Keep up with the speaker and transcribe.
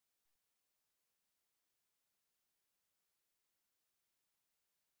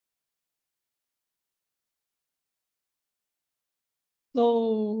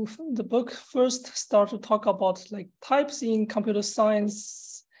So the book first starts to talk about like types in computer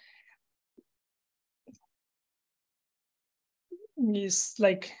science. It's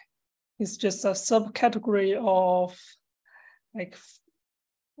just a subcategory of like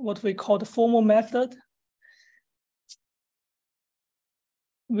what we call the formal method,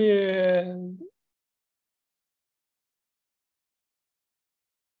 where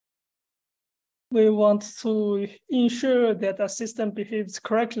we want to ensure that a system behaves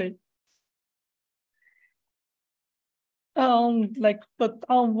correctly. But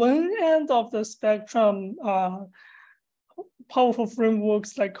on one end of the spectrum, powerful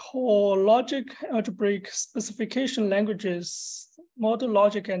frameworks like whole logic, algebraic specification languages, model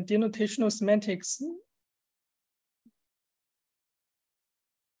logic, and denotational semantics.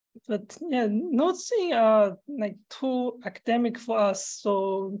 But yeah, nothing like too academic for us.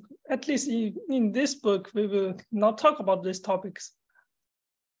 So at least in this book, we will not talk about these topics.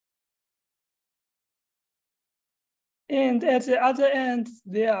 And at the other end,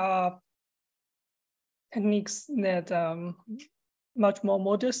 there are techniques that much more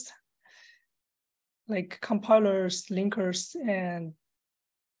modest, like compilers, linkers, and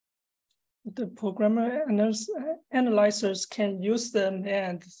the programmer analyzers can use them,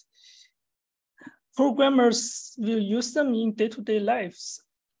 and programmers will use them in day-to-day lives.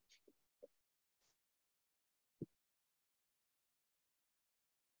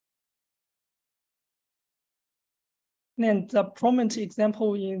 And the prominent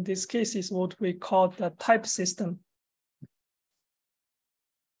example in this case is what we call the type system.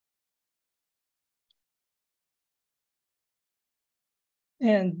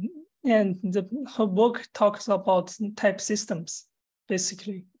 And her book talks about type systems,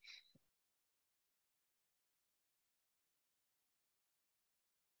 basically.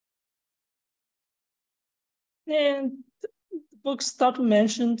 And the book starts to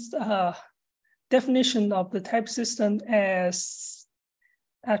mention definition of the type system as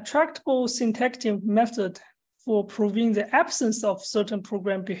a tractable syntactic method for proving the absence of certain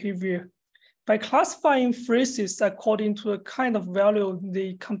program behavior by classifying phrases according to a kind of value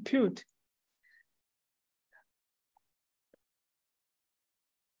they compute.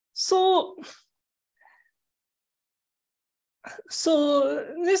 So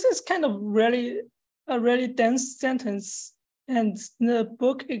this is kind of a really dense sentence, and the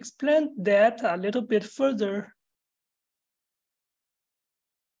book explained that a little bit further.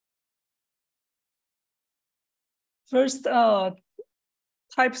 First,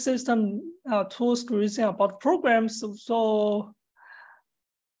 type system tools to reason about programs. So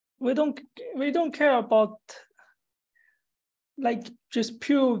we don't care about like just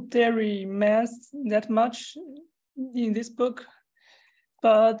pure theory math that much in this book,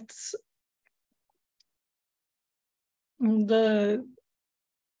 but the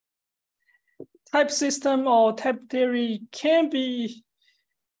type system or type theory can be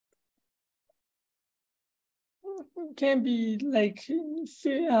like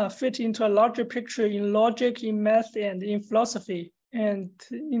fit into a larger picture in logic, in math, and in philosophy. And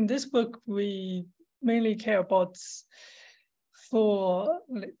in this book, we mainly care about for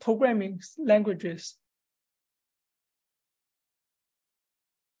like, programming languages.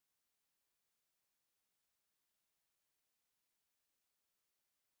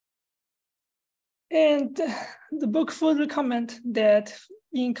 And the book further comment that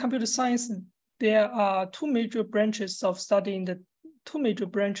in computer science, there are two major branches of studying the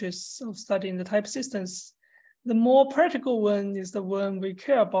type systems. The more practical one is the one we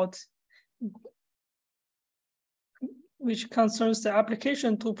care about, which concerns the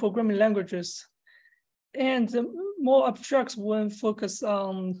application to programming languages. And the more abstract one focus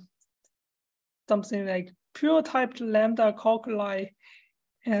on something like pure typed lambda calculi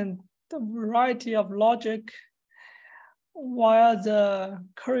and the variety of logic, while the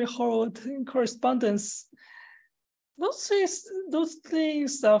Curry-Howard correspondence, those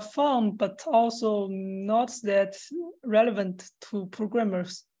things are fun, but also not that relevant to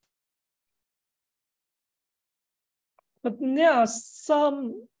programmers. But there are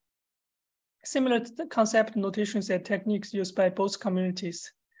some similar concept notations and techniques used by both communities.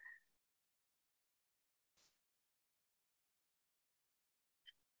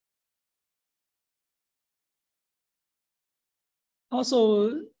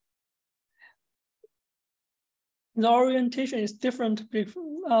 Also, the orientation is different.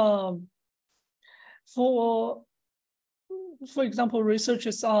 For example,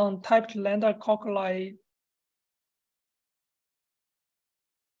 researchers on typed lambda calculi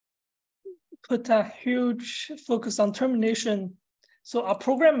put a huge focus on termination. So a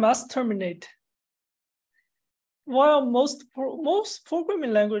program must terminate. while most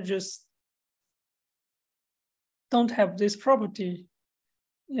programming languages don't have this property,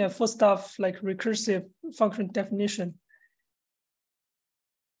 yeah, for stuff like recursive function definition.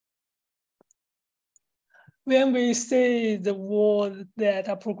 When we say the word that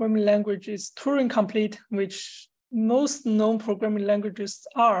a programming language is Turing complete, which most known programming languages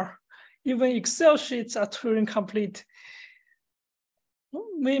are, even Excel sheets are Turing complete,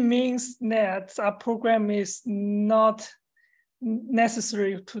 it means that a program is not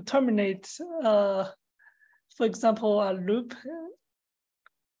necessary to terminate, for example, a loop.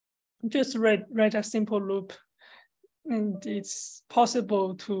 Just write a simple loop, and it's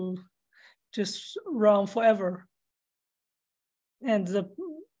possible to just run forever. And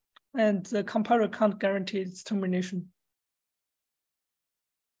the compiler can't guarantee its termination.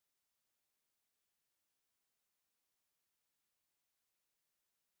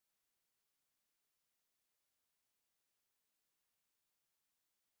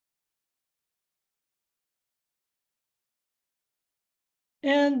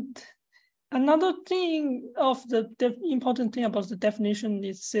 And another thing of the important thing about the definition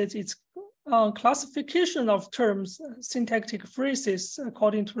is that it's classification of terms, syntactic phrases,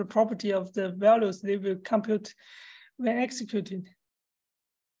 according to the property of the values they will compute when executed.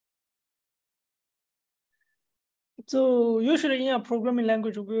 So usually in a programming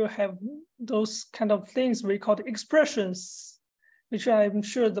language, we will have those kind of things we call expressions, which I'm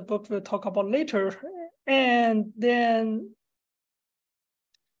sure the book will talk about later. And then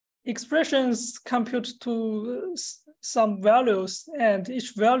expressions compute to some values, and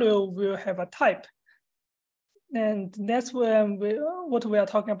each value will have a type. And that's when what we are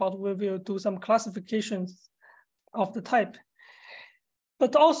talking about, we will do some classifications of the type.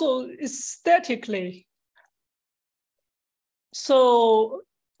 But also aesthetically, so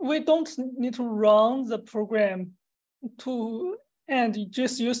we don't need to run the program and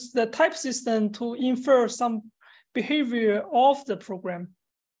just use the type system to infer some behavior of the program.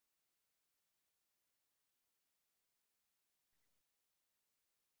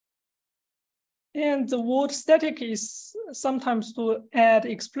 And the word static is sometimes to add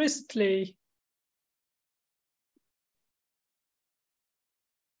explicitly.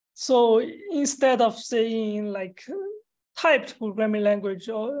 So instead of saying like typed programming language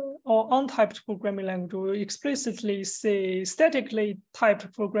or untyped programming language, we explicitly say statically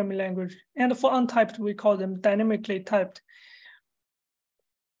typed programming language. And for untyped, we call them dynamically typed.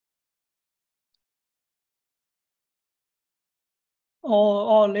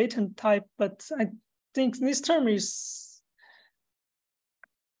 Or latent type, but I think this term is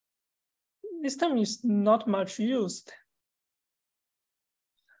not much used.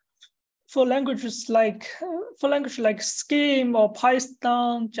 For languages like Scheme or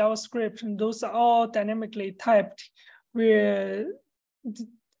Python, JavaScript, and those are all dynamically typed, where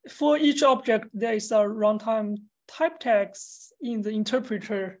for each object there is a runtime type text in the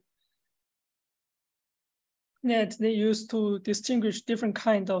interpreter that they use to distinguish different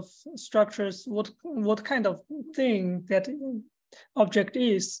kind of structures, what kind of thing that object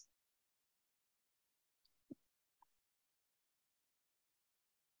is.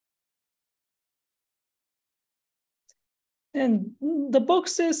 And the book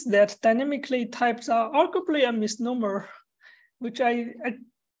says that dynamically types are arguably a misnomer, which I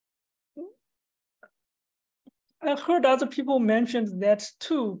heard other people mention that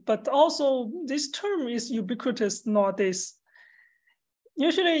too, but also this term is ubiquitous nowadays.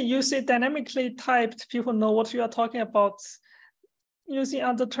 Usually you say dynamically typed, people know what you are talking about. Using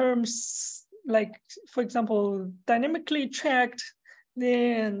other terms, like, for example, dynamically checked,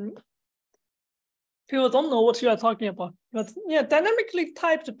 then people don't know what you are talking about. But yeah, dynamically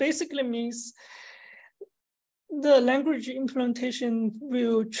typed basically means the language implementation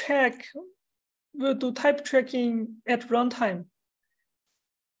will do type checking at runtime.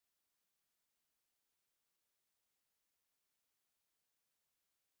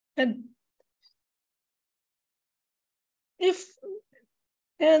 And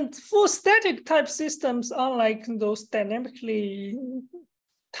for static type systems, unlike those dynamically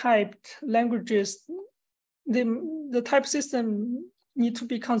typed languages, the type system need to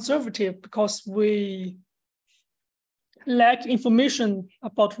be conservative because we lack information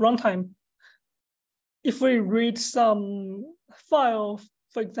about runtime. If we read some file,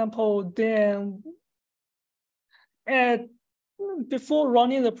 for example, then before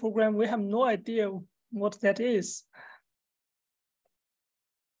running the program, we have no idea what that is.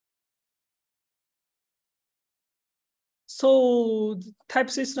 So the type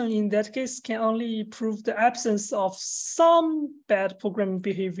system in that case can only prove the absence of some bad programming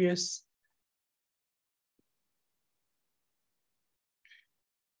behaviors.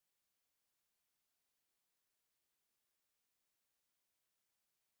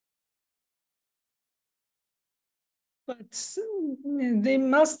 But they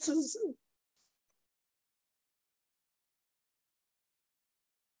must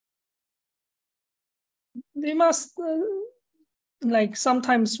like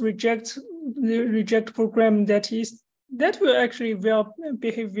sometimes reject program that will actually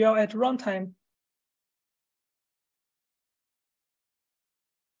behave well at runtime.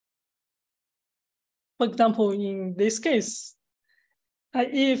 For example, in this case,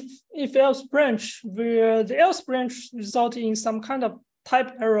 if else branch, where the else branch result in some kind of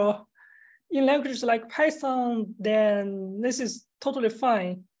type error in languages like Python, then this is totally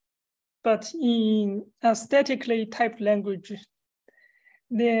fine. But in a statically typed language,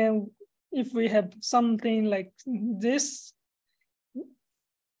 then if we have something like this,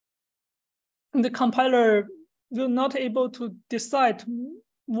 the compiler will not able to decide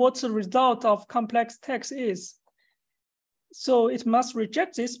what the result of complex text is. So it must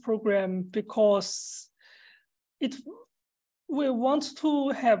reject this program because we want to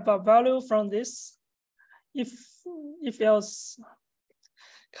have a value from this if else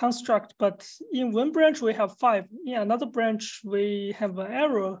construct, but in one branch we have 5, in another branch we have an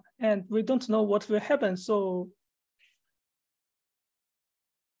error and we don't know what will happen. So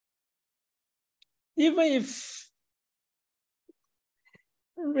even if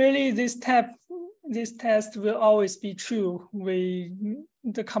really this test will always be true,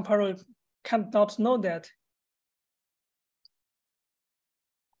 the compiler cannot know that.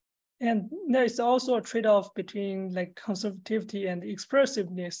 And there is also a trade-off between like conservativity and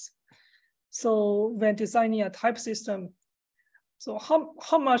expressiveness. So when designing a type system, so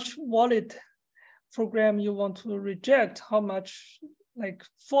how much valid program you want to reject, how much like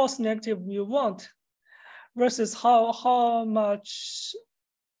false negative you want, versus how much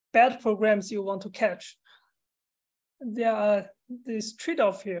bad programs you want to catch. There are this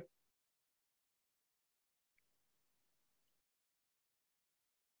trade-off here.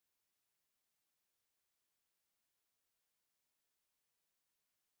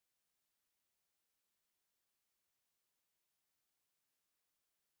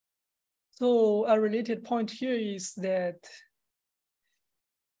 So a related point here is that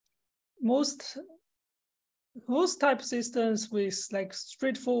most type systems with like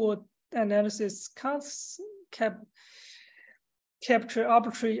straightforward analysis can't capture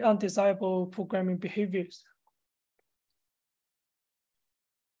arbitrary undesirable programming behaviors.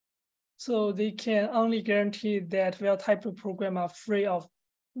 So they can only guarantee that well-typed programs are free of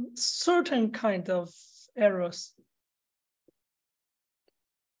certain kind of errors.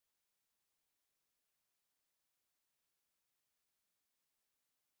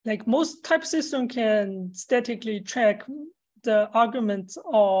 Like most type system can statically track the arguments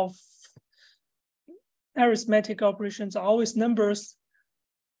of arithmetic operations are always numbers,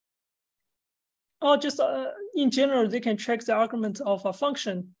 or just in general, they can track the argument of a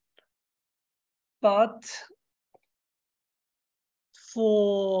function. But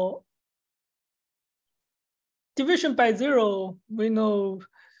for division by 0, we know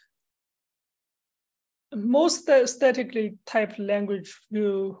most statically typed language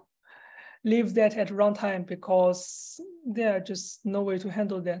will leave that at runtime because there are just no way to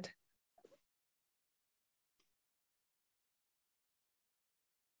handle that.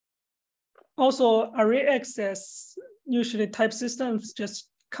 Also, array access, usually type systems just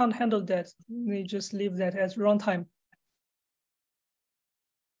can't handle that. They just leave that as runtime.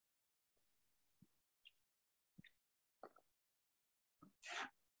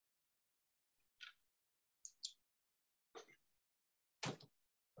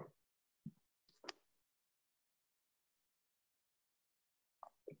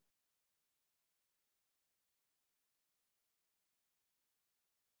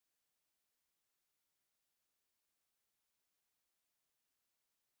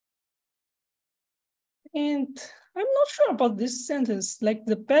 And I'm not sure about this sentence, like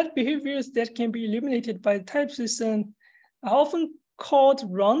the bad behaviors that can be eliminated by the type system are often called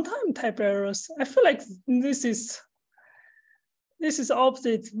runtime type errors. I feel like this is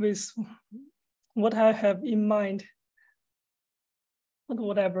opposite with what I have in mind, but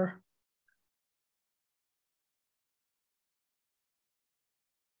whatever.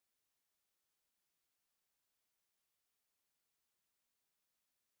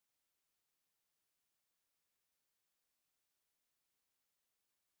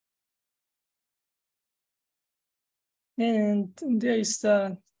 And there is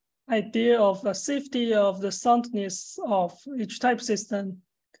the idea of the safety of the soundness of each type system,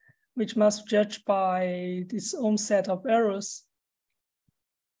 which must judge by its own set of errors.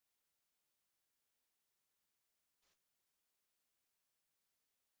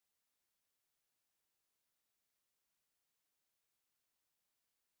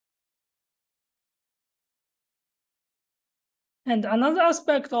 And another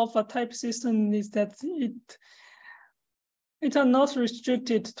aspect of a type system is that it are not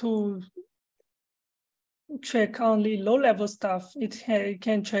restricted to check only low-level stuff. It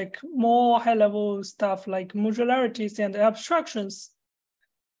can check more high-level stuff like modularities and abstractions.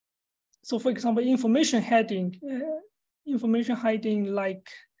 So for example, information hiding, like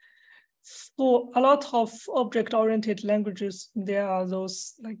for a lot of object-oriented languages, there are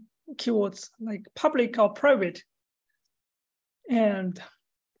those like keywords like public or private. And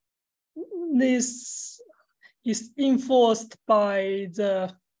this is enforced by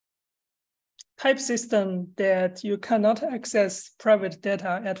the type system that you cannot access private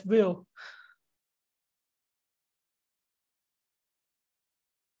data at will.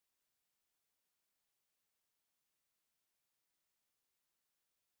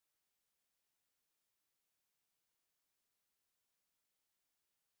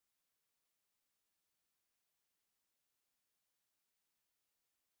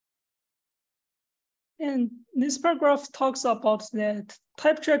 And this paragraph talks about that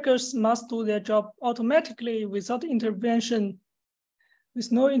type checkers must do their job automatically without intervention,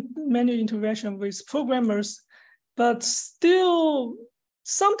 with no manual intervention with programmers, but still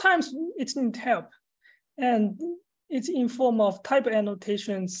sometimes it needs help. And it's in form of type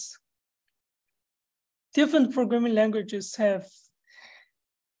annotations. Different programming languages have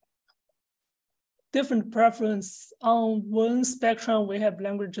different preference. On one spectrum, we have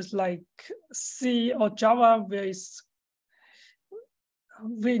languages like C or Java, where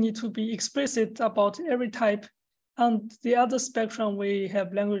we need to be explicit about every type. On the other spectrum, we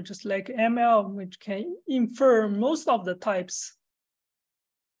have languages like ML, which can infer most of the types.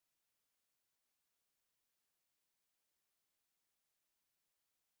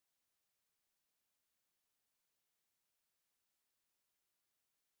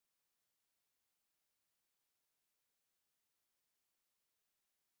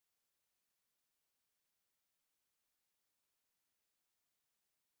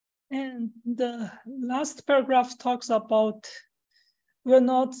 And the last paragraph talks about we're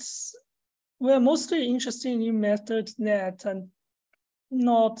mostly interested in methods that are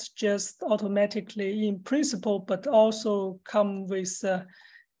not just automatically in principle, but also come with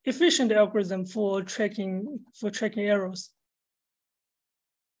efficient algorithm for tracking errors.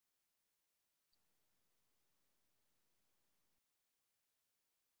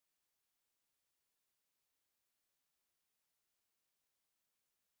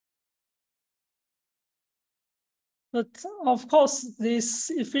 But of course, this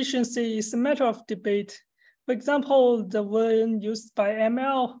efficiency is a matter of debate. For example, the one used by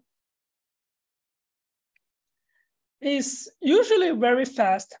ML is usually very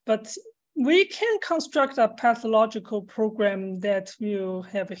fast, but we can construct a pathological program that will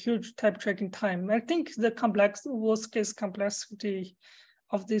have a huge type tracking time. I think the worst case complexity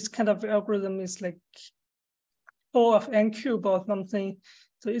of this kind of algorithm is like O of n cube or something.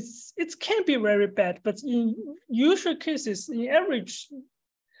 So it can be very bad, but in usual cases, on average,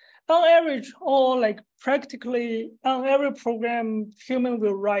 or like practically on every program human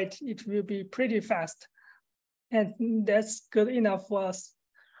will write, it will be pretty fast. And that's good enough for us.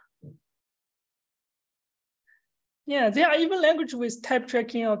 Yeah, there are even languages with type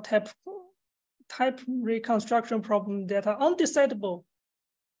tracking or type reconstruction problem that are undecidable.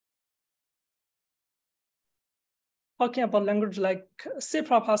 Talking about language like C++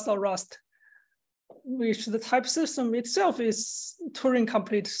 or Rust, which the type system itself is Turing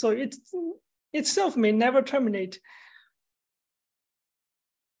complete, so it itself may never terminate.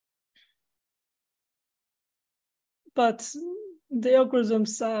 But the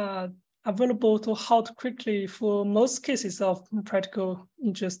algorithms are available to halt quickly for most cases of practical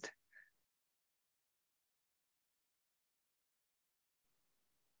interest.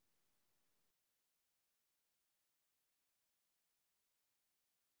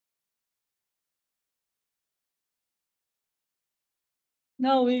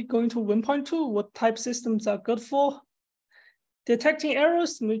 Now we're going to 1.2, what type systems are good for. Detecting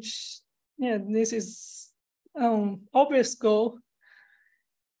errors, which, yeah, this is obvious goal.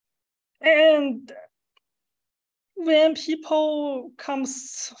 And when people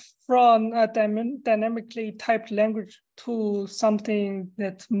comes from a dynamically typed language to something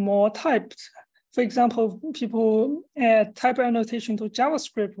that's more typed, for example, people add type annotation to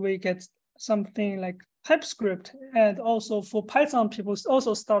JavaScript, we get something like TypeScript. And also for Python, people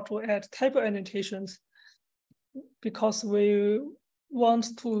also start to add type annotations because we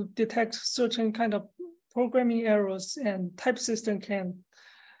want to detect certain kind of programming errors, and type system can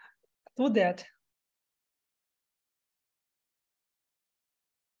do that.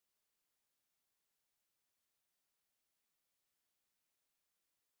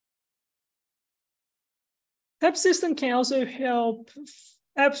 Type system can also help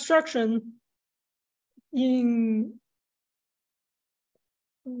abstraction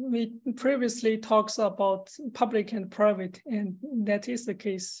we previously talked about public and private, and that is the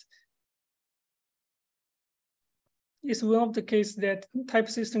case. It's one of the cases that type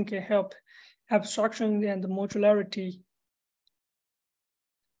system can help abstraction and modularity.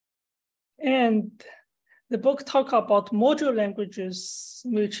 And the book talks about module languages,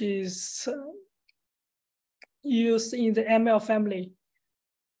 which is used in the ML family,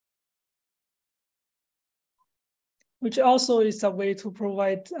 which also is a way to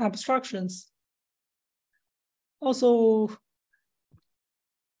provide abstractions. Also,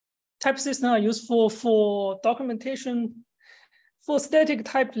 type systems are useful for documentation. For static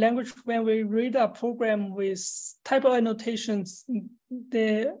typed language, when we read a program with typo annotations,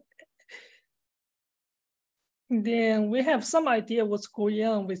 then we have some idea what's going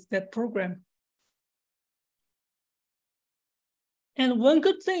on with that program. And one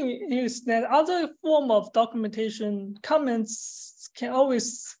good thing is that other form of documentation comments can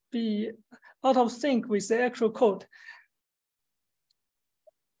always be out of sync with the actual code.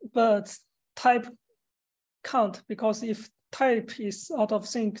 But type can't, because if type is out of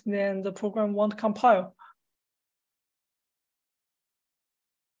sync, then the program won't compile.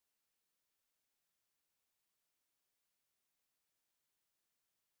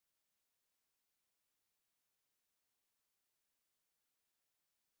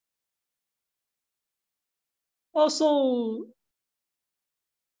 Also,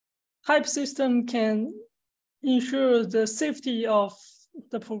 type system can ensure the safety of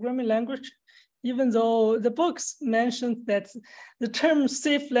the programming language, even though the books mentioned that the term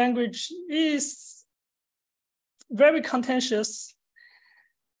safe language is very contentious.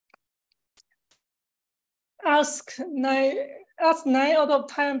 Ask 9 out of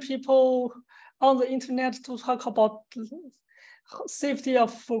 10 people on the internet to talk about safety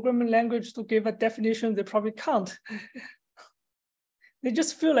of programming language to give a definition, they probably can't. They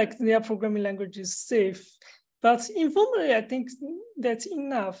just feel like their programming language is safe. But informally, I think that's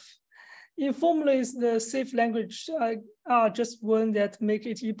enough. Informally, the safe language are just one that make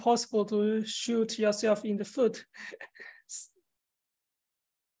it impossible to shoot yourself in the foot.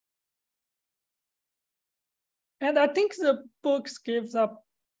 And I think the books gives a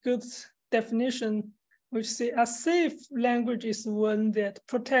good definition, which say a safe language is one that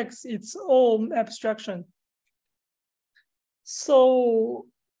protects its own abstraction. So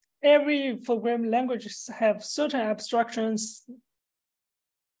every programming language have certain abstractions.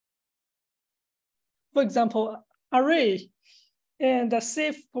 For example, array, and a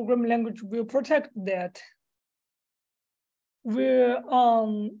safe programming language will protect that. Where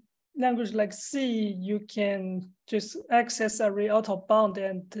on language like C, you can just access array out of bound,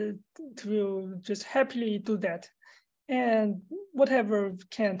 and it will just happily do that. And whatever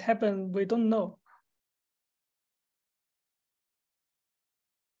can happen, we don't know.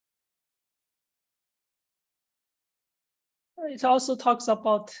 It also talks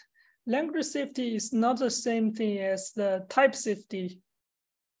about language safety is not the same thing as the type safety.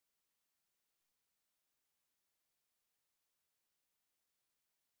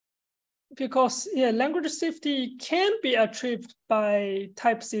 Because language safety can be achieved by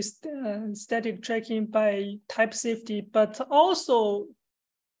type system, static tracking by type safety, but also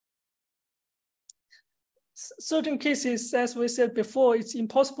certain cases, as we said before, it's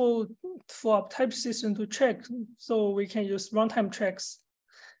impossible for a type system to check. So we can use runtime checks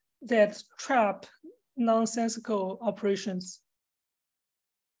that trap nonsensical operations.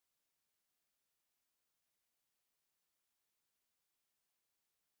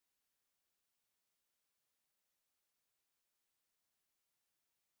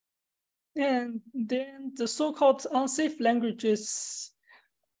 And then the so-called unsafe languages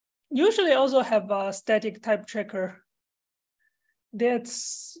usually also have a static type checker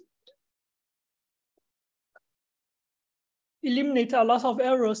that's eliminate a lot of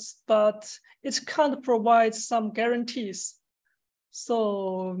errors, but it can't provide some guarantees.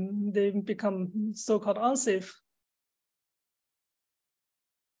 So they become so-called unsafe.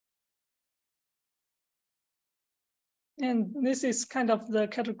 And this is kind of the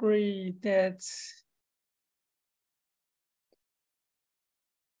category that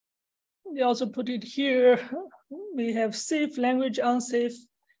we also put it here. We have safe language, unsafe,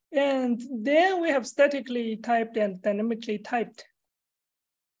 and then we have statically typed and dynamically typed,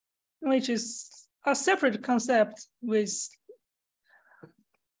 which is a separate concept with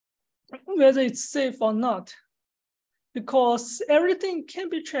whether it's safe or not, because everything can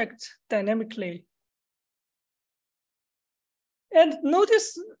be checked dynamically. And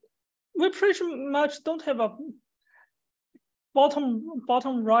notice we pretty much don't have a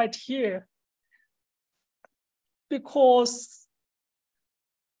bottom right here, because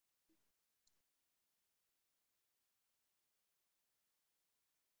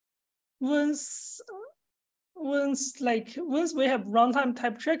once we have runtime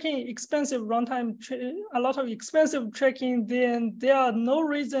type tracking, a lot of expensive tracking, then there are no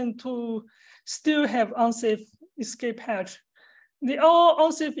reason to still have unsafe escape hatch. The all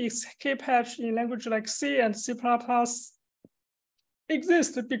unsafe escape hatch in language like C and C++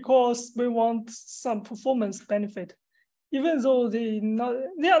 exist because we want some performance benefit, even though they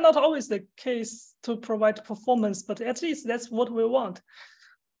are not always the case to provide performance, but at least that's what we want.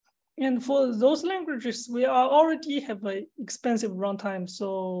 And for those languages, we already have an expensive runtime,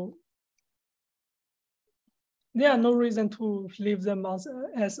 so there are no reason to leave them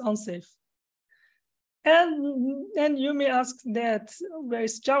as unsafe. And you may ask that where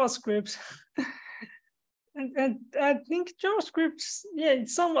is JavaScript? and I think JavaScript, yeah,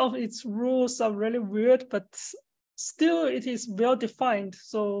 some of its rules are really weird, but still it is well defined.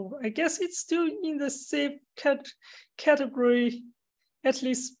 So I guess it's still in the safe category, at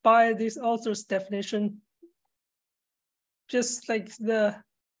least by this author's definition. Just like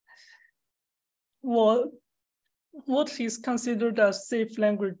what is considered a safe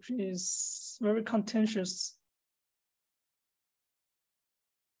language is very contentious.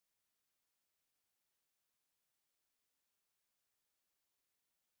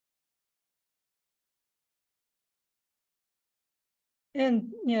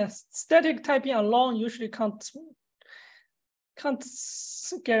 And yes, static typing alone usually can't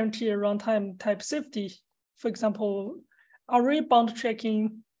guarantee a runtime type safety. For example, array bound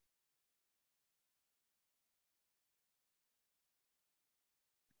checking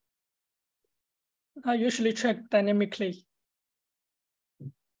are usually checked dynamically.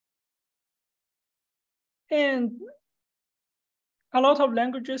 And a lot of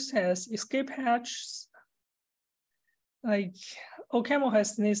languages has escape hatches. Like OCaml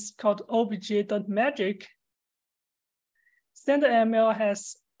has this called obj.magic. Standard ML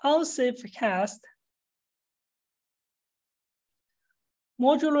has unsafe cast.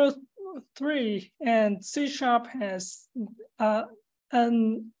 Modular 3 and C# has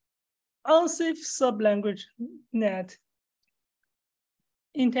an unsafe sublanguage net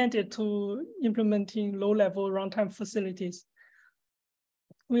intended to implementing low-level runtime facilities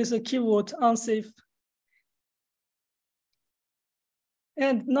with a keyword unsafe.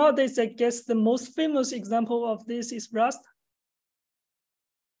 And nowadays, I guess the most famous example of this is Rust,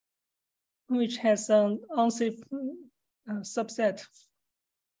 which has an unsafe subset.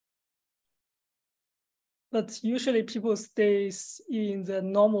 But usually people stay in the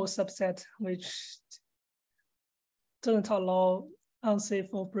normal subset, which doesn't allow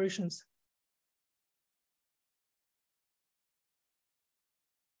unsafe operations.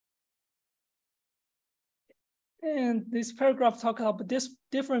 And this paragraph talks about this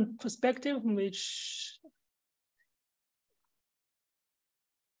different perspective, which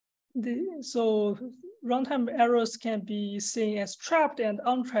so runtime errors can be seen as trapped and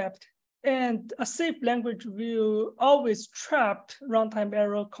untrapped. And a safe language will always trap runtime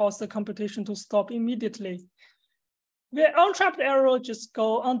error, cause the computation to stop immediately. The untrapped error just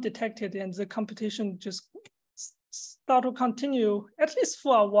go undetected and the computation just start to continue, at least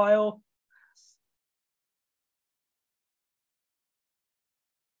for a while.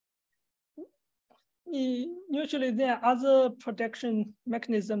 Usually there are other protection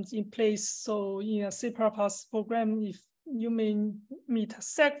mechanisms in place. So in a C++ program, if you may meet a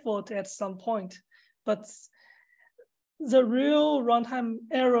seg fault at some point, but the real runtime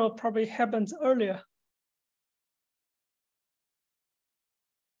error probably happens earlier.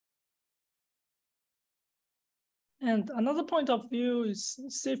 And another point of view is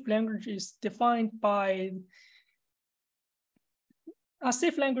safe language is defined by a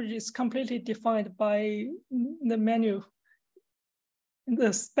safe language is completely defined by the menu in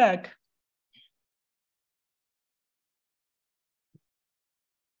the spec.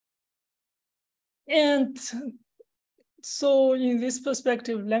 And so in this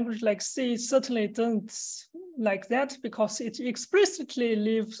perspective, language like C certainly doesn't like that because it explicitly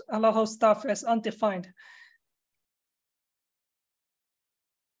leaves a lot of stuff as undefined.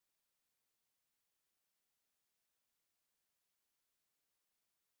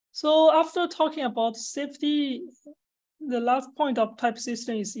 So after talking about safety, the last point of type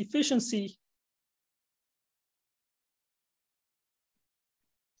system is efficiency.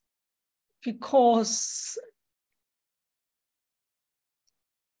 Because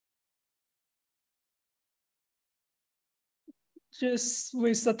just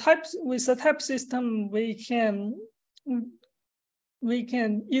with the type system, we can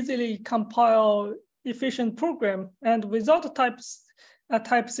easily compile efficient program, and without a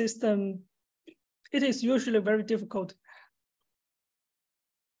type system, it is usually very difficult.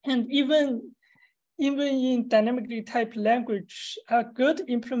 And even in dynamically typed language, a good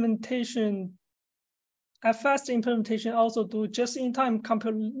implementation, a fast implementation also do just-in-time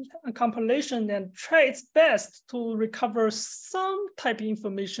compilation and try its best to recover some type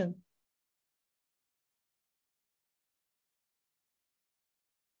information.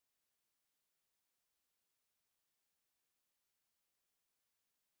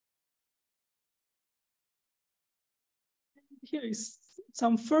 Here is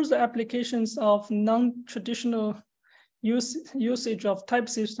some further applications of non-traditional usage of type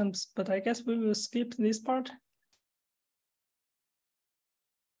systems, but I guess we will skip this part.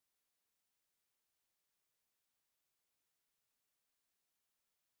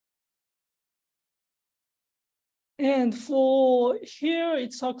 And for here,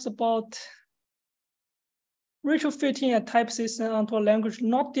 it talks about retrofitting a type system onto a language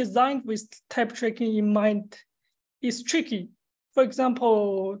not designed with type tracking in mind is tricky. For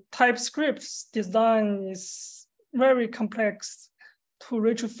example, TypeScript's design is very complex to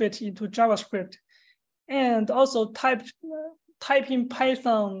retrofit into JavaScript. And also typing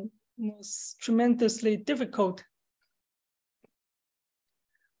Python was tremendously difficult.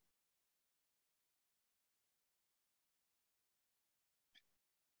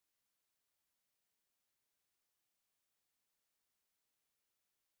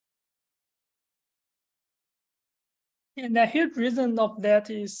 And a huge reason of that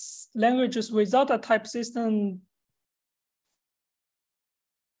is languages without a type system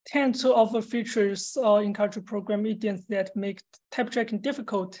tend to offer features or encourage program idioms that make type tracking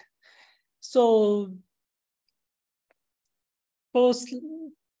difficult. So both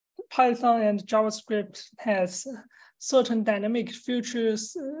Python and JavaScript has certain dynamic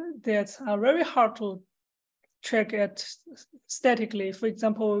features that are very hard to track at statically. For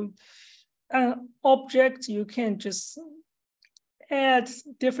example, an object, you can just add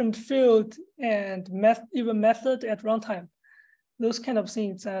different field and even method at runtime. Those kind of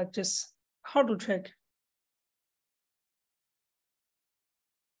things are just hard to track.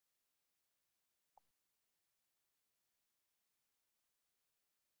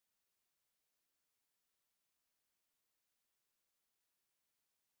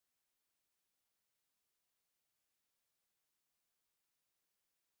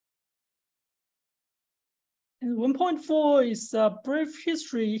 And 1.4 is a brief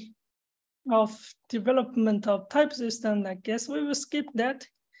history of development of type system. I guess we will skip that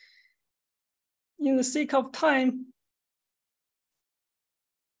in the sake of time.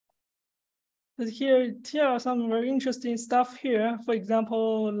 But here are some very interesting stuff here. For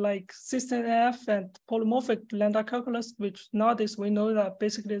example, like System F and polymorphic lambda calculus, which nowadays we know that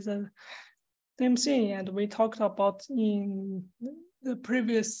basically is the same thing. And we talked about in the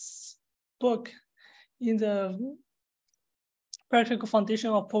previous book in the practical foundation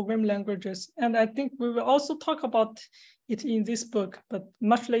of programming languages. And I think we will also talk about it in this book, but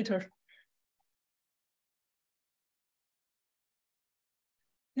much later.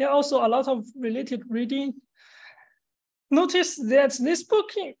 There are also a lot of related reading. Notice that this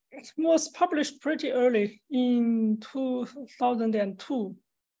book was published pretty early in 2002.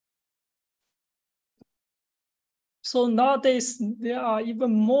 So nowadays, there are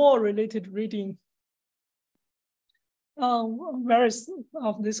even more related reading various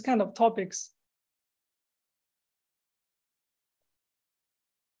of this kind of topics.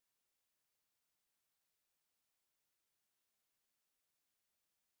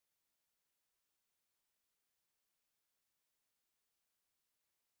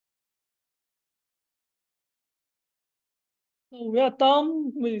 So we are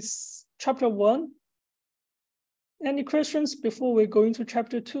done with chapter 1. Any questions before we go into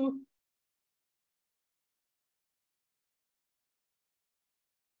chapter 2?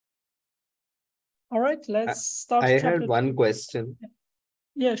 All right, let's start. I had one question.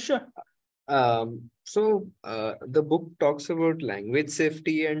 Yeah, sure. So the book talks about language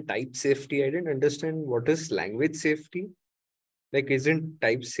safety and type safety. I didn't understand what is language safety. Like, isn't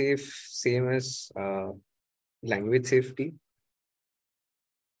type safe same as language safety?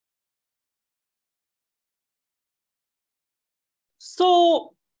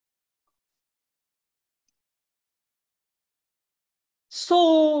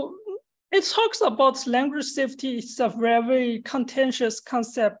 So it talks about language safety. It's a very contentious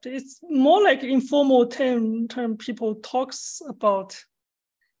concept. It's more like informal term people talks about,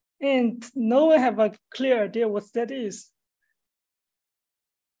 and no one have a clear idea what that is.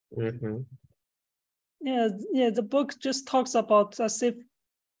 Mm-hmm. Yeah, the book just talks about a safe,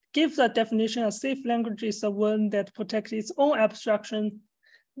 gives a definition. A safe language is the one that protects its own abstraction.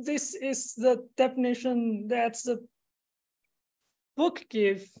 This is the definition that the book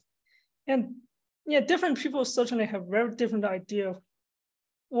gives. And yeah, different people certainly have very different idea of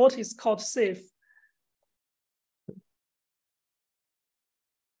what is called safe.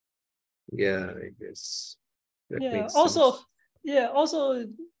 Yeah, I guess that Yeah, makes sense.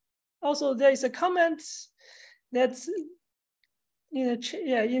 also there is a comment that's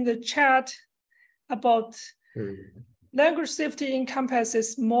in the chat about language safety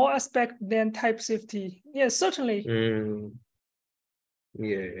encompasses more aspects than type safety. Yeah, certainly.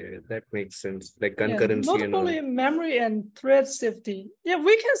 Yeah, that makes sense. Like Yeah, concurrency and all. notably memory and thread safety. Yeah,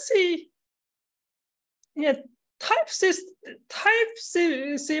 we can see. Yeah,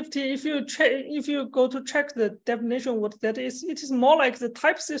 safety. If you go to check the definition, what that is, it is more like the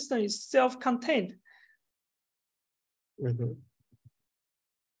type system is self-contained. Mm-hmm.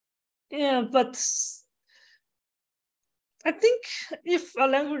 Yeah, but I think if a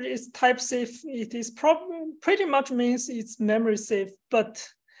language is type safe, it is pretty much means it's memory safe. But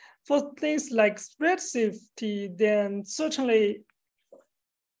for things like thread safety, then certainly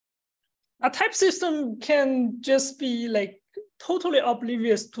a type system can just be like totally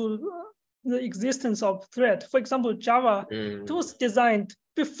oblivious to the existence of thread. For example, Java, it was designed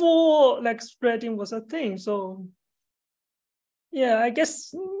before like threading was a thing. So yeah, I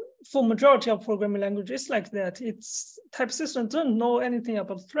guess for majority of programming languages like that, it's type system don't know anything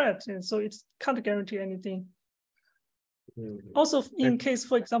about thread, and so it can't guarantee anything. Also, in case,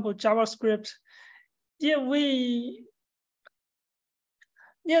 for example, JavaScript,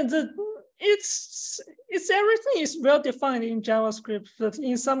 it's everything is well defined in JavaScript, but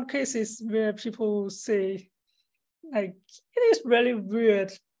in some cases where people say like it is really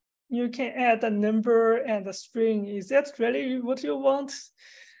weird, you can add a number and a string. Is that really what you want?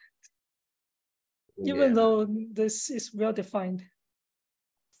 Even though this is well defined.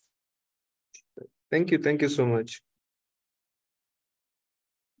 Thank you so much.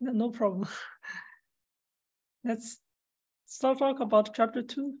 No problem. Let's start talk about chapter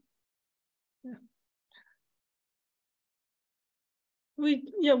 2. Yeah.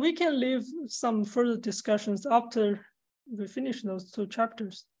 We can leave some further discussions after we finish those 2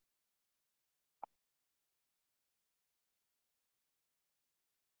 chapters.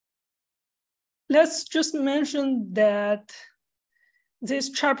 Let's just mention that this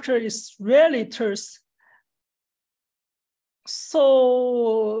chapter is really terse.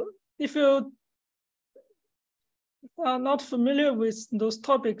 So if you are not familiar with those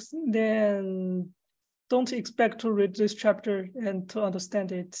topics, then don't expect to read this chapter and to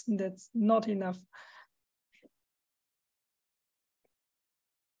understand it. That's not enough.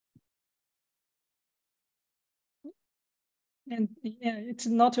 And yeah, it's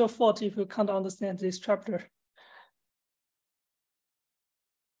not your fault if you can't understand this chapter.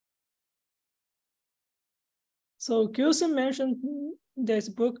 So Gilson mentioned there's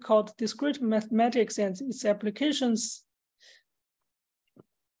a book called Discrete Mathematics and its Applications.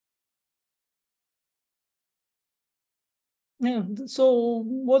 Yeah, so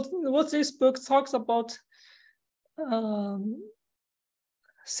what this book talks about,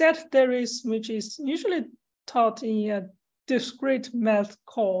 set theories, which is usually taught in a discrete math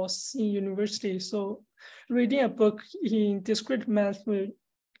course in university. So reading a book in discrete math will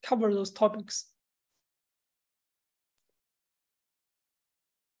cover those topics.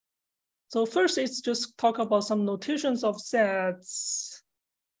 So first, it's just talk about some notations of sets,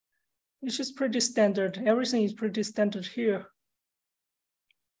 which is pretty standard. Everything is pretty standard here.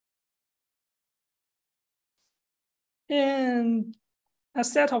 And a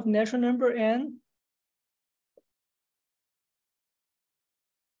set of natural number n.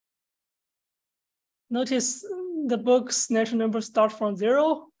 Notice the book's natural numbers start from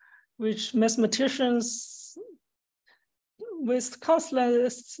 0, which mathematicians waste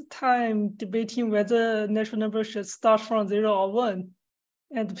countless time debating whether natural numbers should start from 0 or 1.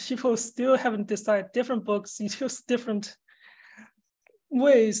 And people still haven't decided. Different books use different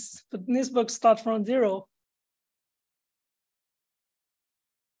ways, but this book starts from 0.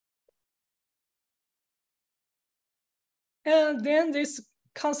 And then this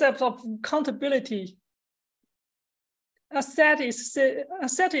concept of countability. A set is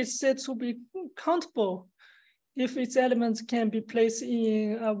said to be countable if its elements can be placed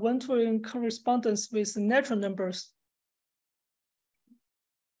in a one-to-one correspondence with natural numbers.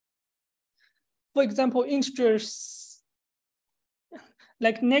 For example, integers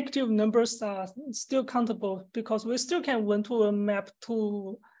like negative numbers are still countable because we still can one-to-one map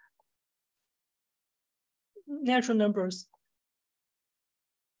to natural numbers.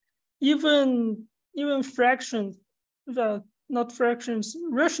 Even fractions, well, not fractions,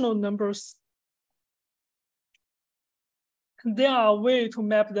 rational numbers, there are a way to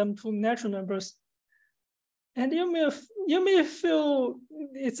map them to natural numbers. And you may feel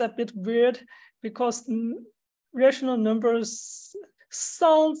it's a bit weird because rational numbers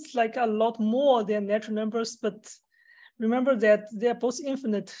sounds like a lot more than natural numbers, but remember that they're both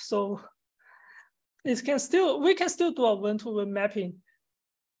infinite, so we can still do a one-to-one mapping.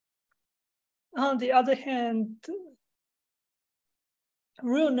 On the other hand,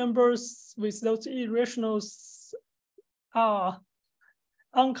 real numbers with those irrationals are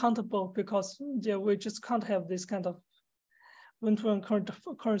uncountable because we just can't have this kind of one-to-one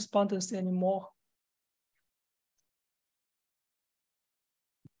correspondence anymore.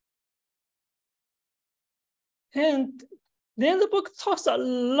 And then the book talks a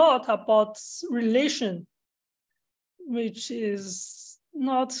lot about relation, which is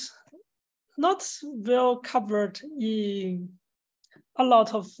not well covered in a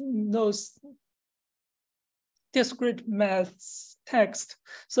lot of those discrete maths text.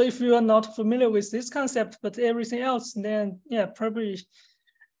 So if you are not familiar with this concept, but everything else, then yeah, probably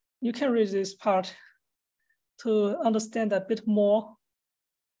you can read this part to understand a bit more.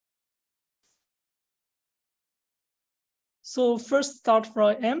 So first start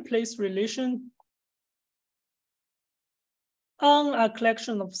from n-place relation. On a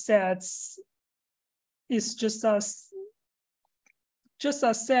collection of sets is just a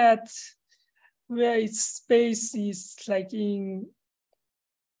set where its space is like in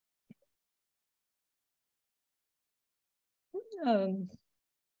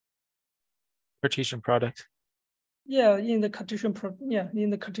Cartesian product. Yeah, in the Cartesian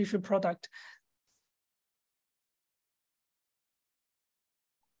product.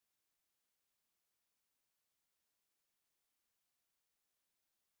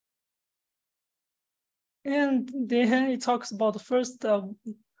 And then it talks about the first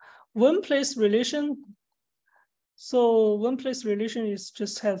one-place relation. So one-place relation is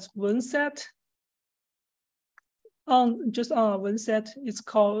just has one set. Just on one set, we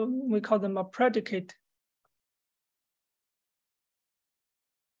call them a predicate.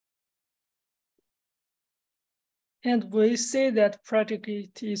 And we say that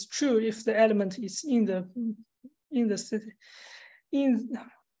predicate is true if the element is in the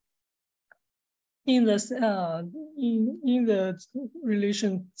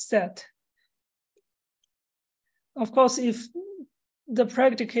relation set. Of course, if the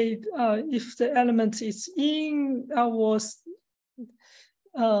predicate, if the element is in our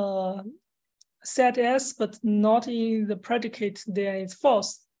set S, but not in the predicate, then it's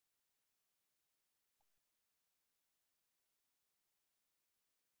false.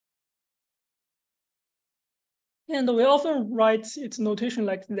 And we often write its notation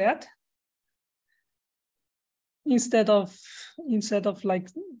like that instead of like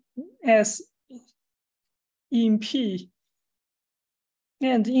S in P.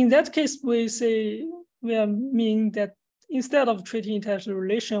 And in that case, we mean that instead of treating it as a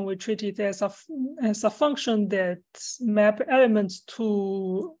relation, we treat it as a function that map elements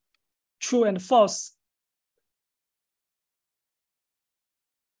to true and false.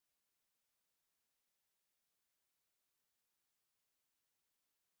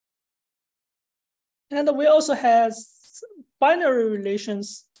 And we also have binary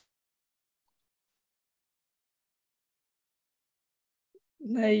relations,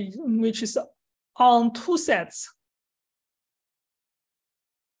 which is on two sets.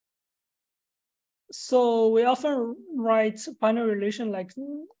 So we often write binary relation like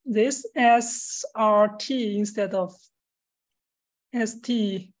this as RT instead of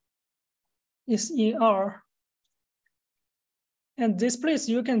ST is in R. And this place,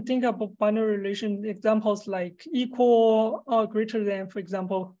 you can think about binary relation examples like equal or greater than, for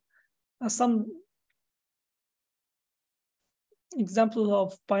example, some examples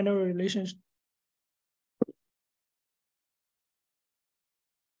of binary relations.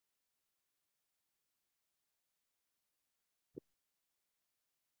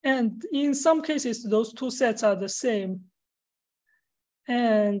 And in some cases, those two sets are the same.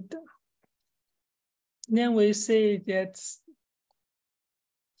 And then we say that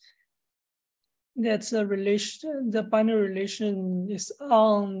the binary relation is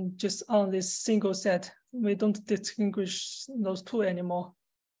just on this single set. We don't distinguish those two anymore.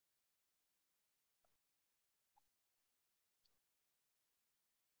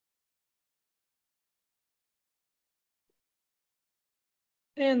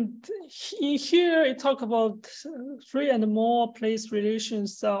 And in here, it talks about three and more place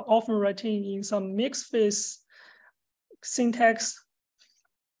relations, often written in some mixed phase syntax.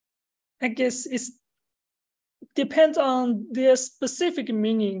 I guess it depends on their specific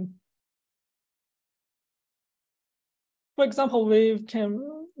meaning. For example, we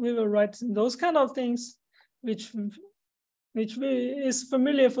will write those kind of things, which is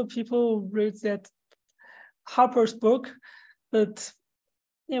familiar for people who read that Harper's book, but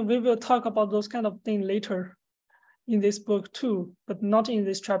we will talk about those kind of things later in this book too, but not in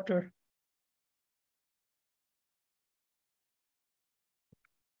this chapter.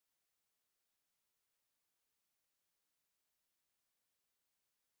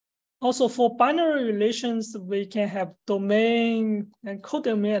 Also, for binary relations, we can have domain and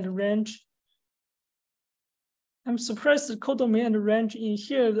codomain and range. I'm surprised the codomain and range in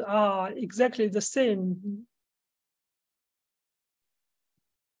here are exactly the same.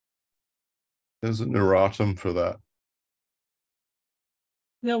 There's an erratum for that.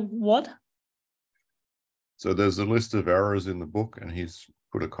 Yeah, what? So there's a list of errors in the book, and he's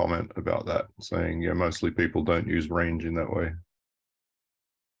put a comment about that, saying, yeah, mostly people don't use range in that way.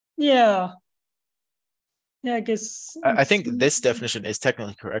 Yeah. Yeah, I guess. I think this definition is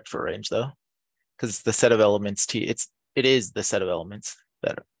technically correct for range though, because the set of elements T, it is the set of elements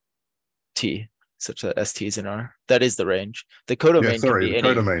that are T, such that ST is in R. That is the range. The codomain Yeah, sorry, can be the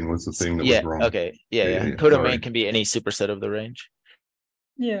any. codomain was the thing that Yeah, was wrong. okay. Yeah. Yeah, Codomain sorry. can be any superset of the range.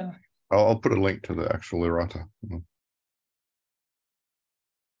 Yeah. I'll put a link to the actual errata.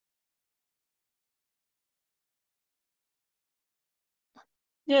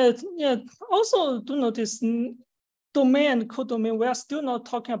 Yeah. Also, do notice domain and codomain, we are still not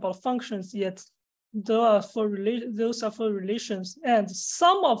talking about functions yet. Those are for relations, and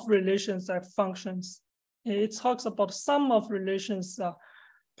some of relations are functions. It talks about some of relations are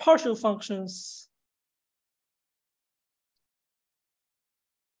partial functions,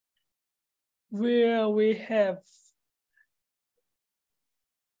 where we have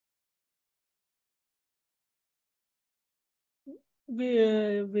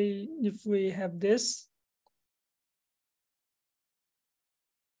if we have this,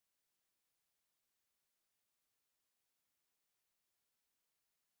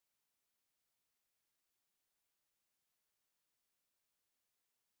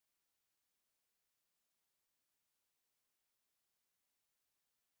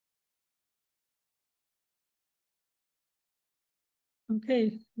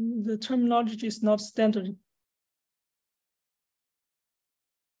 okay, the terminology is not standard.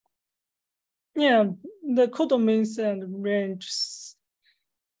 Yeah, the codomains and ranges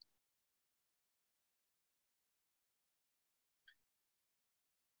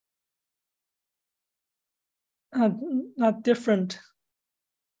are different.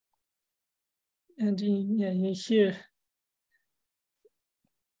 And in here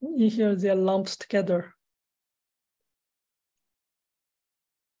they're lumped together.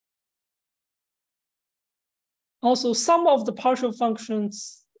 Also, some of the partial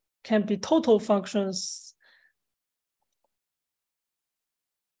functions can be total functions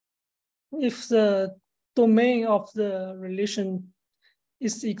if the domain of the relation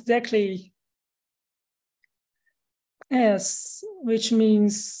is exactly S, which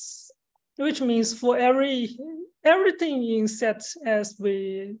means for everything in set S,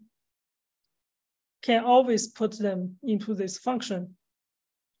 we can always put them into this function.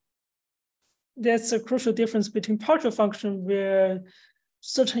 That's a crucial difference between partial function where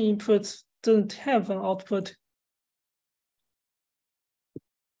certain inputs don't have an output.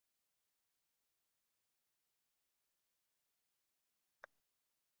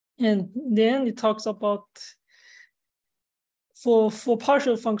 And then it talks about for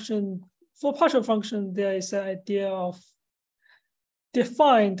partial function, there is an idea of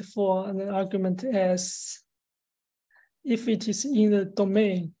defined for an argument as if it is in the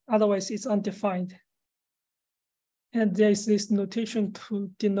domain, otherwise it's undefined. And there is this notation to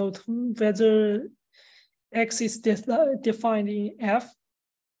denote whether X is defined in F.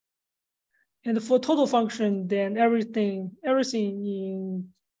 And for total function, then everything in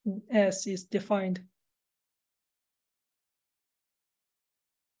S is defined.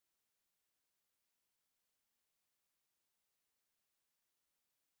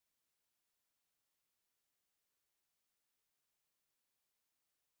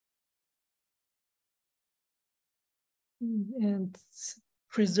 And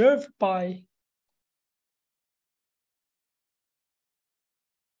preserved by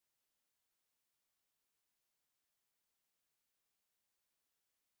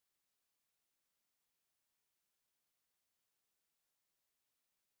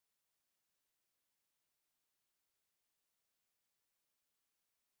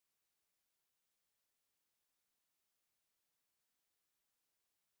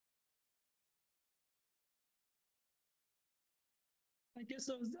I guess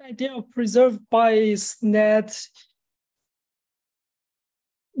the idea of preserved by is that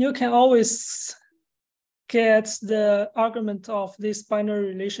you can always get the argument of this binary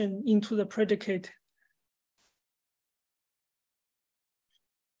relation into the predicate.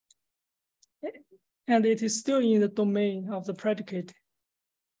 And it is still in the domain of the predicate.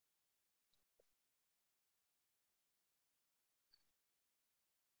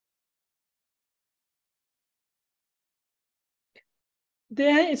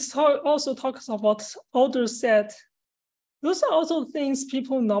 Then it also talks about order set. Those are also things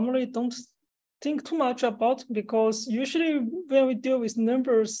people normally don't think too much about, because usually when we deal with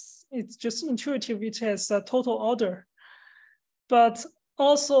numbers, it's just intuitive, it has a total order. But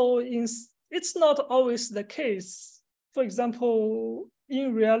also it's not always the case. For example,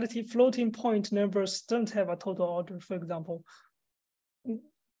 in reality, floating point numbers don't have a total order, for example.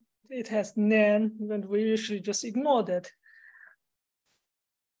 It has nan, and we usually just ignore that.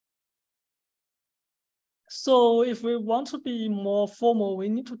 So if we want to be more formal, we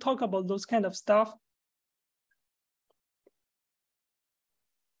need to talk about those kind of stuff.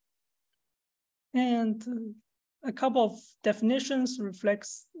 And a couple of definitions: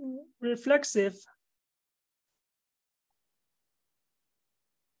 reflexive,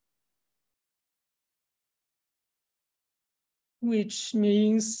 which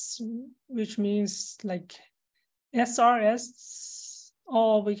means like SRS,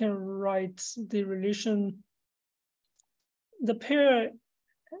 or we can write the relation, the pair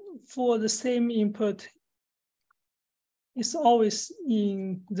for the same input is always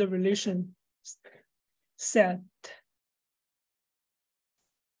in the relation set.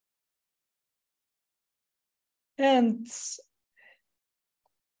 And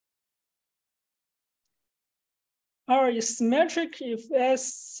R is symmetric if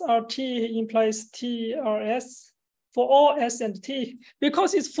SRT implies TRS for all S and T,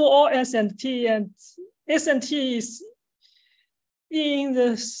 because it's for all S and T, and S and T is in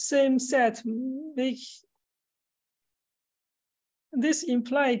the same set. This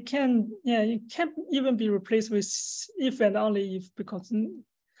imply it can't even be replaced with if and only if, because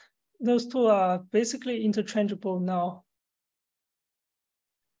those two are basically interchangeable now.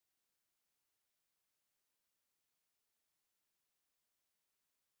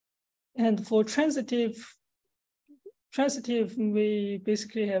 And for transitive, we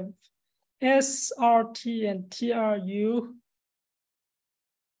basically have SRT and TRU.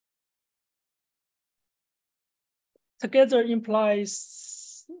 Together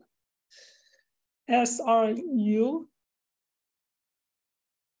implies SRU.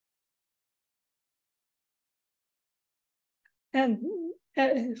 And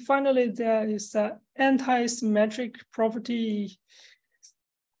finally, there is an anti-symmetric property,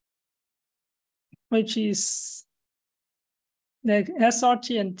 which is like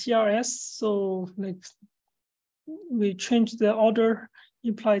SRT and TRS. So like we change the order,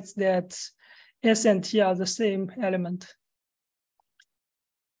 implies that S and T are the same element.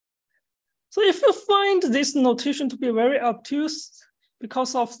 So if you find this notation to be very obtuse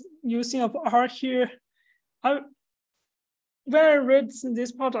because of using of R here, when I read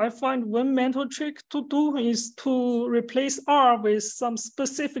this part, I find one mental trick to do is to replace R with some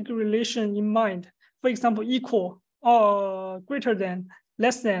specific relation in mind. For example, equal or greater than,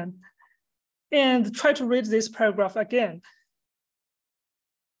 less than, and try to read this paragraph again.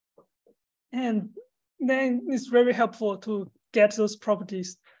 And then it's very helpful to get those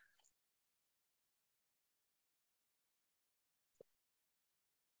properties.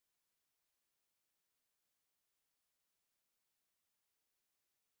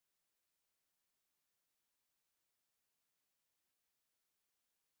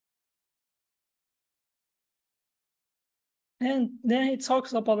 And then it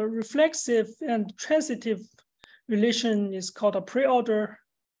talks about a reflexive and transitive relation is called a preorder.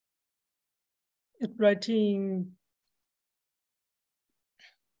 It's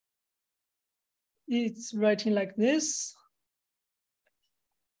writing like this.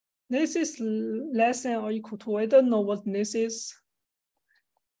 This is less than or equal to, I don't know what this is.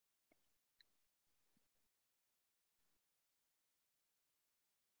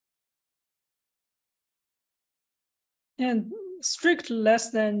 And strict less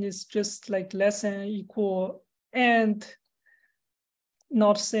than is just like less than, equal, and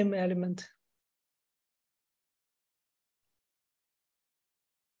not same element.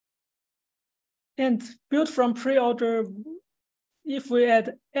 And built from preorder, if we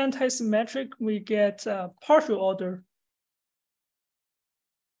add anti-symmetric, we get a partial order.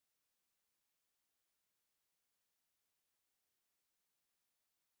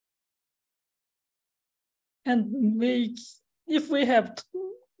 And if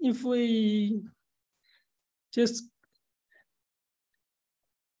we just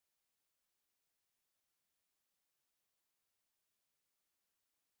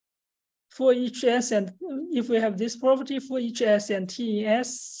for each S, and if we have this property for each S and T in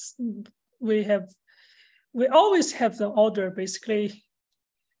S, we always have the order basically.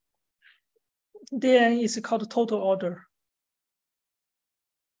 Then it's called total order.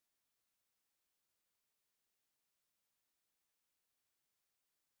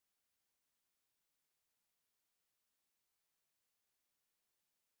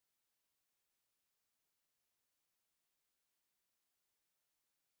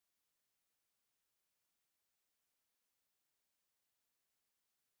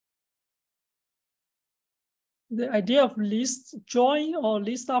 The idea of least join or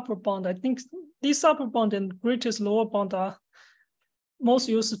least upper bound, I think least upper bound and greatest lower bound are more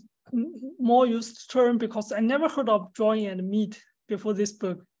used term, because I never heard of join and meet before this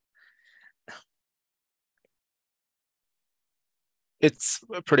book. It's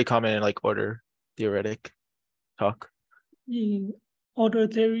pretty common in like order theoretic talk. In order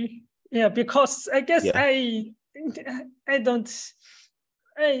theory, yeah, because I guess I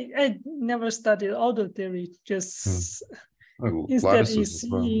never studied order theory, just instead is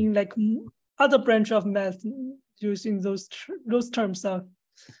in like other branch of math, using those terms are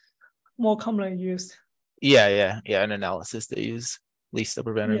more commonly used. Yeah. In analysis they use least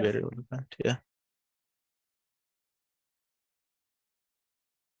upper bound and greater lower bound. Yeah.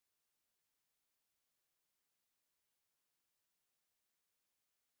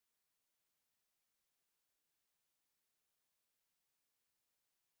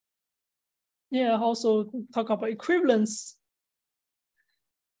 Yeah, also talk about equivalence.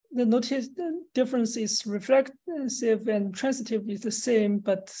 The difference is reflexive and transitive is the same,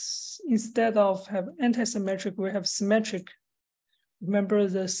 but instead of have anti-symmetric, we have symmetric. Remember,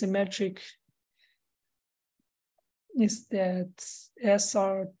 the symmetric is that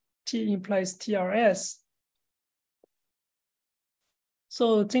SRT implies TRS.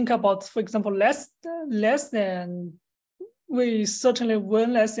 So think about, for example, less than. We certainly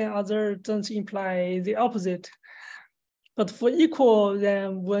one less than other doesn't imply the opposite. But for equal,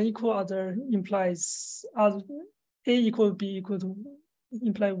 then one equal other implies A equal B equal to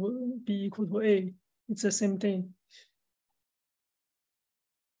imply B equal to A. It's the same thing.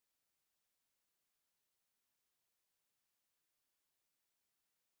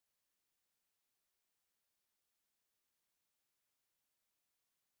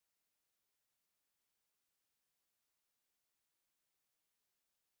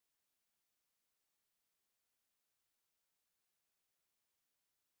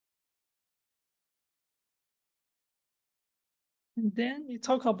 And then we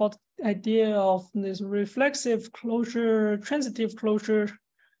talk about the idea of this reflexive closure, transitive closure.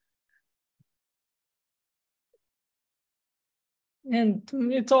 And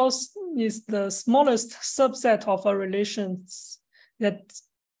it also is the smallest subset of our relations that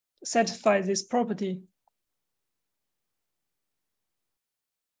satisfy this property.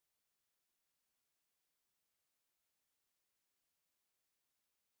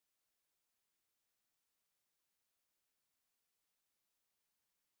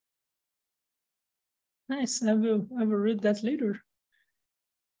 Nice, I will read that later.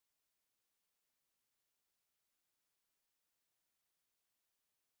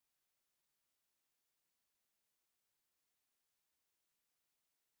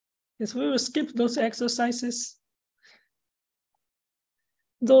 Yes, we will skip those exercises.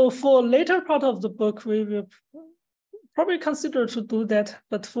 Though for later part of the book, we will probably consider to do that.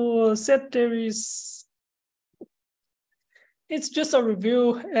 But for set theories, it's just a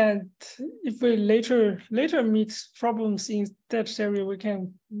review. And if we later meet problems in that theory, we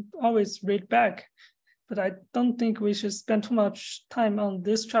can always read back. But I don't think we should spend too much time on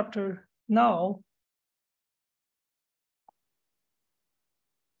this chapter now.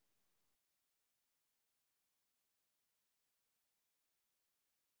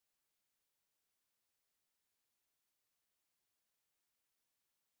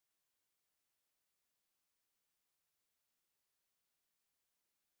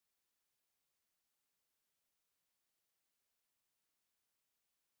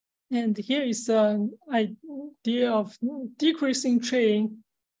 And here is an idea of decreasing chain,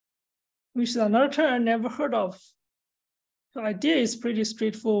 which is another term I never heard of. The idea is pretty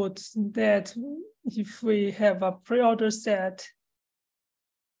straightforward, that if we have a pre-order set,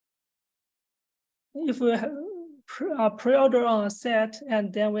 if we have a pre-order on a set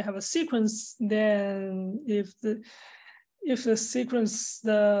and then we have a sequence, then if the sequence,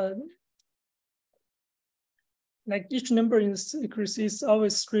 like each number in the sequence is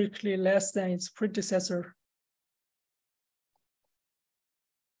always strictly less than its predecessor.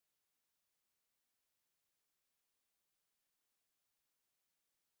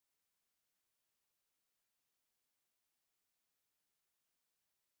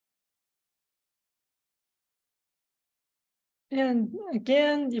 And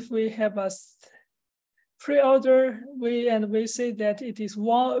again, if we have a pre-order, we say that it is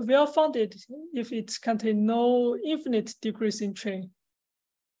well-founded if it contains no infinite decreasing chain.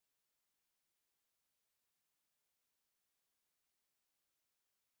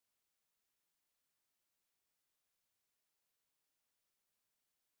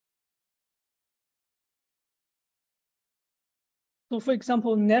 So for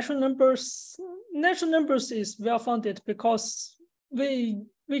example, natural numbers is well-founded because we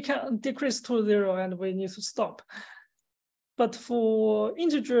can decrease to 0 and we need to stop. But for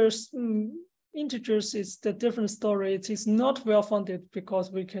integers is the different story. It is not well-founded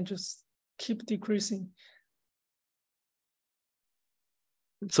because we can just keep decreasing.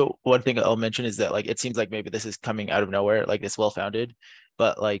 So one thing I'll mention is that like it seems like maybe this is coming out of nowhere, like it's well-founded,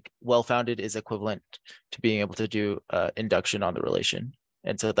 but like well-founded is equivalent to being able to do induction on the relation.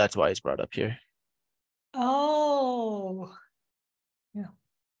 And so that's why it's brought up here. Oh, yeah.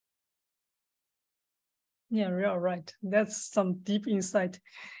 Yeah, you're right. That's some deep insight.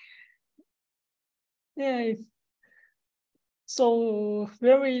 Yeah. So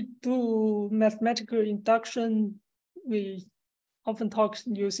when we do mathematical induction, we often talk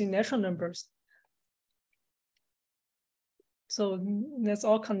using natural numbers. So that's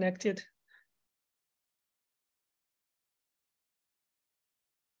all connected.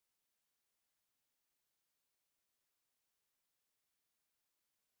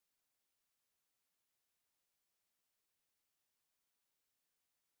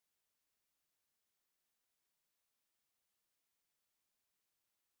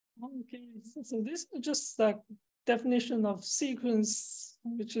 Okay, so this is just a definition of sequence,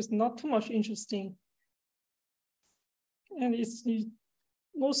 which is not too much interesting. And it's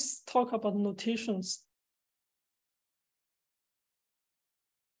most talk about notations.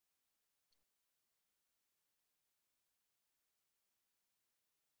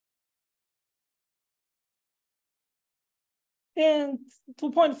 And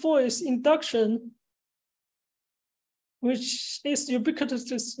 2.4 is induction, which is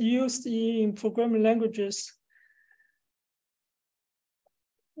ubiquitously used in programming languages.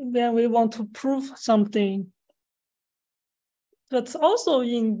 Then we want to prove something, but also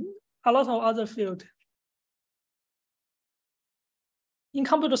in a lot of other fields. In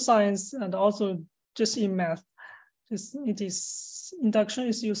computer science and also just in math, induction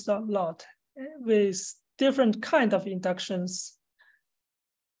is used a lot with different kind of inductions.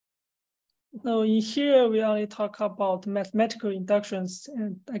 So in here, we only talk about mathematical inductions,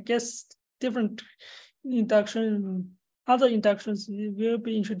 and I guess different other inductions will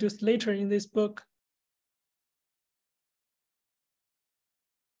be introduced later in this book.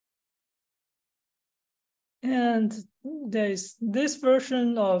 And there is this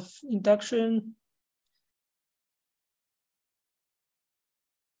version of induction,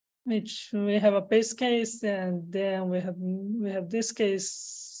 which we have a base case, and then we have this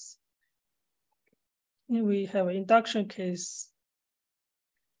case. We have an induction case.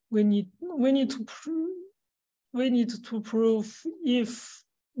 We need to prove if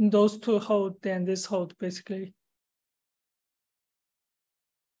those two hold, then this hold basically.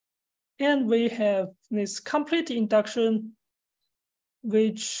 And we have this complete induction,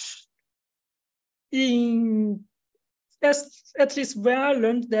 which at least where I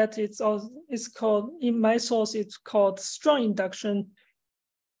learned that it's called, in my source, it's called strong induction.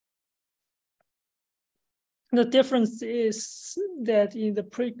 The difference is that in the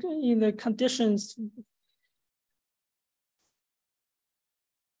conditions,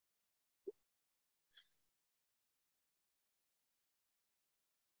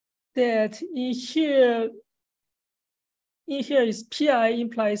 that in here is pi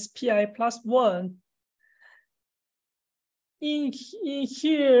implies pi plus 1. In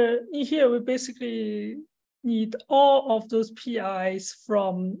here we basically need all of those pi's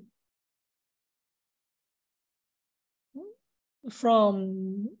from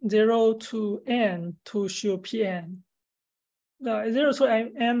 0 to n to show pn. 0 to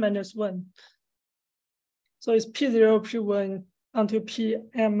m minus 1. So it's p0, p1 until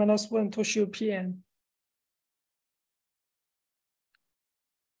pm minus 1 to show pn.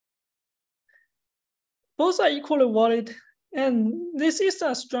 Both are equally valid, and this is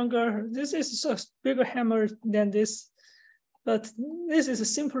a bigger hammer than this, but this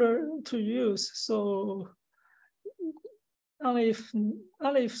is simpler to use. So only if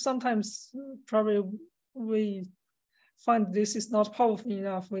sometimes probably we find this is not powerful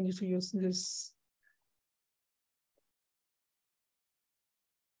enough, we need to use this.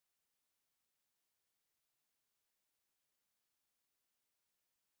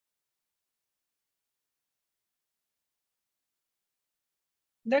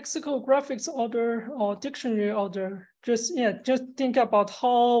 Lexicographics order or dictionary order, just think about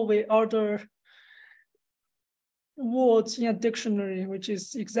how we order words in a dictionary, which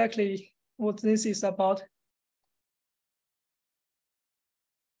is exactly what this is about.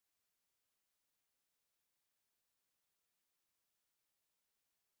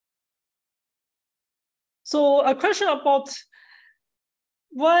 So a question about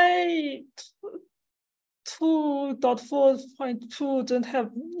why 2.4.2 don't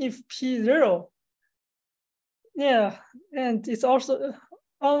have if P0. Yeah, and it's also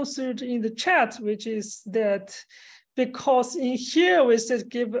answered in the chat, which is that because in here we said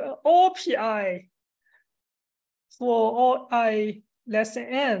give all PI for all I less than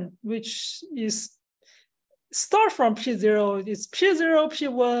N, which is start from P0, it's P0,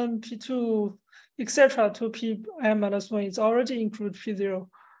 P1, P2, etc. to Pn minus 1, it's already include P0.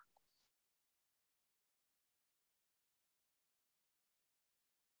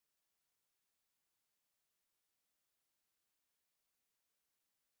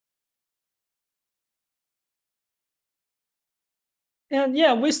 And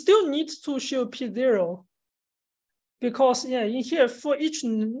yeah, we still need to show P0 because in here for each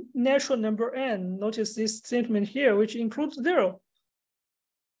natural number N, notice this statement here, which includes 0.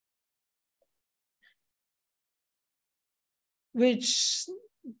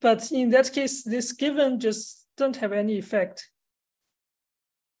 But in that case, this given just don't have any effect.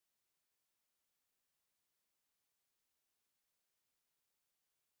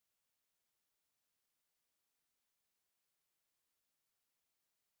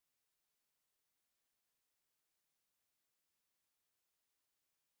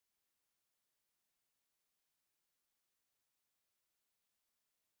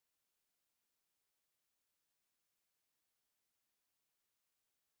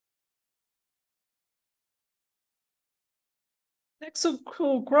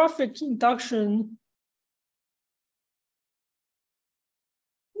 Lexicographic induction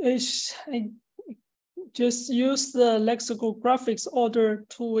is just use the lexicographics order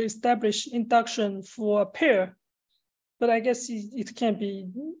to establish induction for a pair. But I guess it can be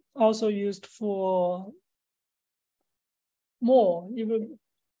also used for even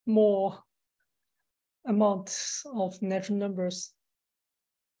more amount of natural numbers.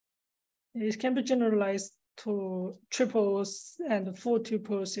 It can be generalized to triples and full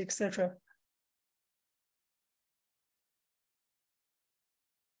tuples, etc.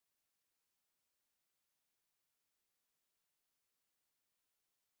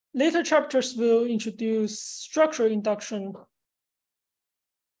 Later chapters will introduce structural induction,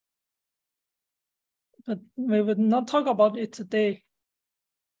 but we will not talk about it today.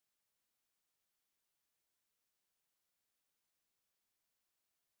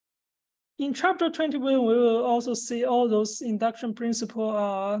 In chapter 21, we will also see all those induction principles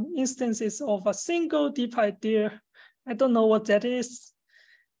are instances of a single deep idea. I don't know what that is,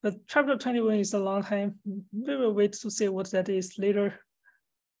 but chapter 21 is a long time. We will wait to see what that is later.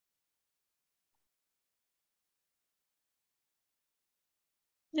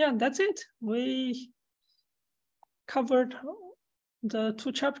 Yeah, that's it. We covered the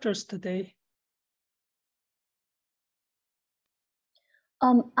 2 chapters today.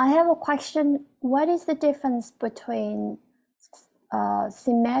 I have a question. What is the difference between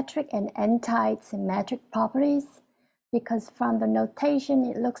symmetric and anti-symmetric properties? Because from the notation,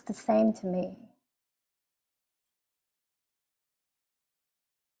 it looks the same to me.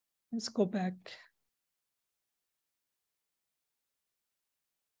 Let's go back.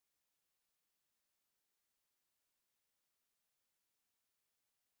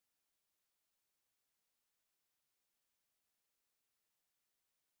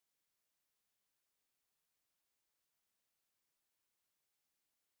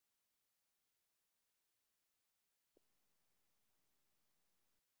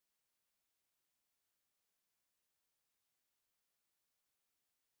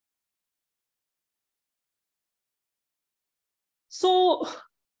 So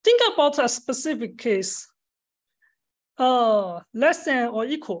think about a specific case, less than or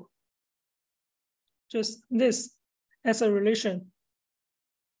equal, just this as a relation.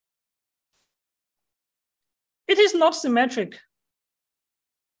 It is not symmetric.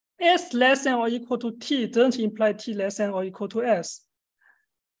 S less than or equal to T doesn't imply T less than or equal to S.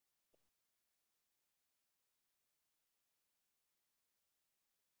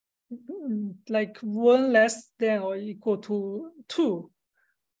 like 1 less than or equal to 2,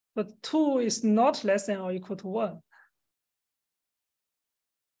 but 2 is not less than or equal to 1.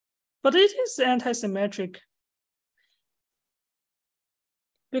 But it is anti-symmetric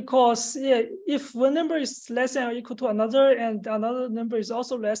because if one number is less than or equal to another and another number is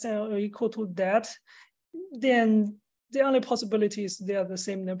also less than or equal to that, then the only possibility is they are the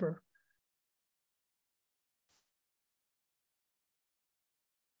same number.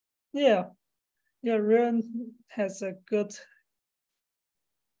 Yeah, Ryan has a good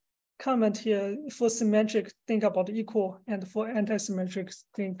comment here. For symmetric, think about equal, and for anti-symmetric,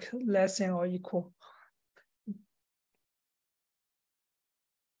 think less than or equal.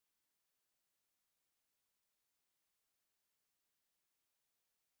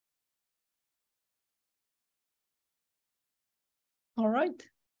 All right.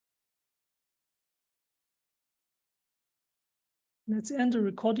 Let's end the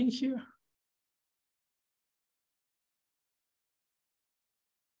recording here.